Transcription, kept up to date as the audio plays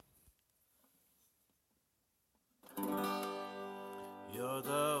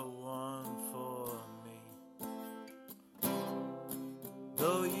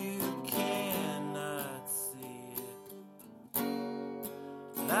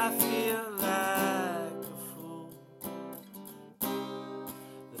I feel like a fool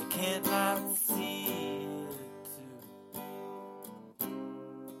that I can't not see it too.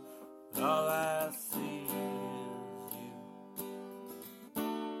 But all I see is you,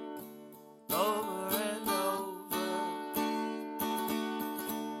 over and over.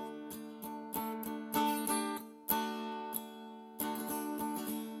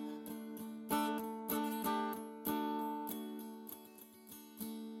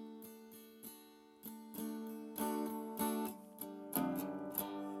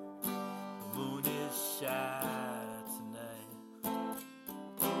 The moon is shy tonight,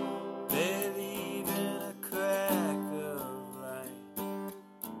 barely even a crack of light.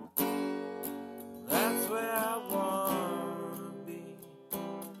 That's where I wanna be,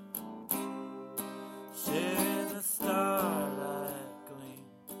 sharing the starlight gleam.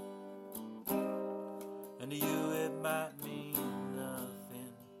 And to you it might mean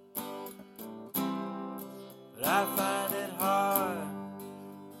nothing, but I find it hard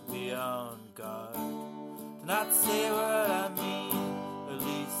to be on guard, to not say what I mean, or at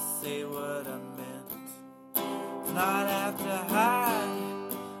least say what I meant, to not have to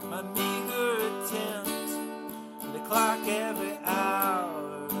hide my meager attempt, and to clock every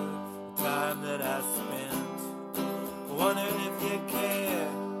hour the time that I spent. I wondered if you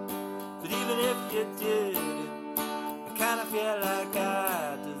cared, but even if you did, I kinda feel like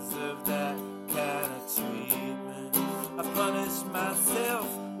I deserve that kind of treatment. I punished myself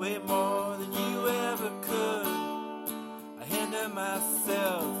way more than you ever could. I hinder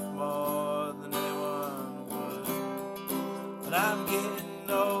myself more than anyone would. But I'm getting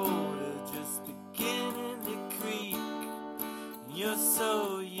older, just beginning to creak, and you're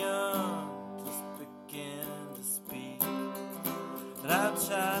so young, just beginning to speak. And I'm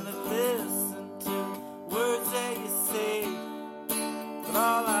trying to listen to words that you say, but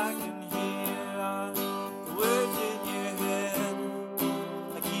all I can hear are the words in your head.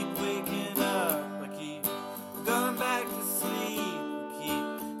 I keep waking up, I keep going back to sleep, I keep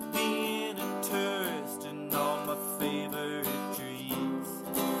being a tourist in all my favorite dreams.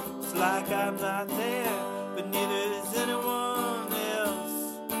 It's like I'm not there, but neither is anyone else.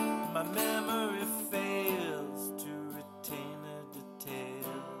 My memory fails to retain the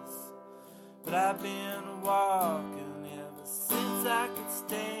details, but I've been walking ever since I could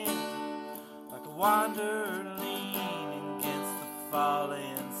stand, like a wanderer leaning against the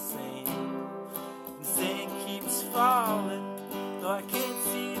falling sand. And the sand keeps falling, though I can't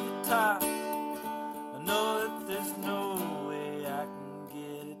see the top. I know that there's no way I can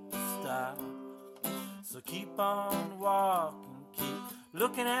get it to stop. So keep on walking, keep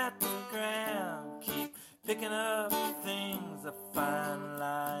looking at the ground, keep picking up things I find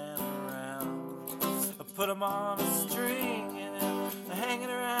lying around. I put them on a string and they're hanging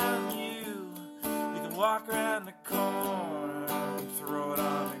around you. You can walk around the corner and throw it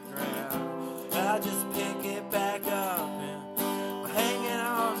on the ground. I just pick it back up and hang it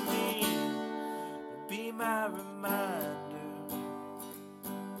on me to be my reminder,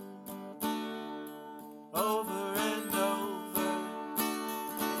 over and over.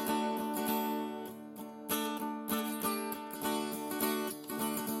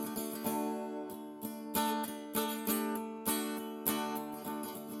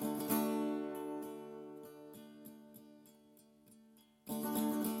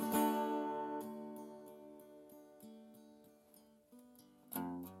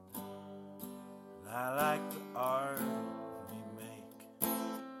 I like the art we make.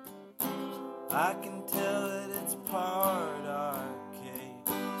 I can tell that it's part arcade,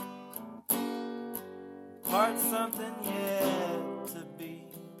 part something yet to be,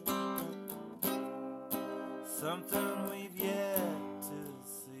 something we've yet to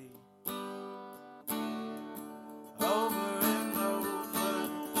see, over and over.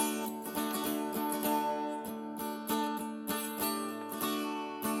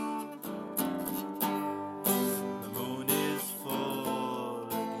 The moon is full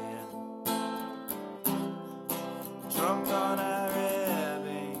again, drunk on our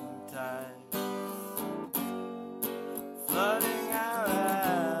ebbing tide, flooding our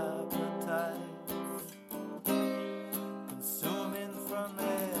appetites, consuming from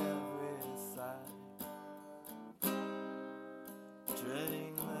every side,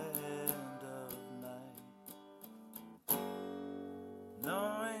 dreading the end of night,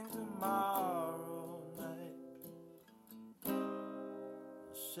 knowing tomorrow night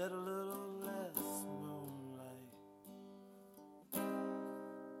will shed a little less moon.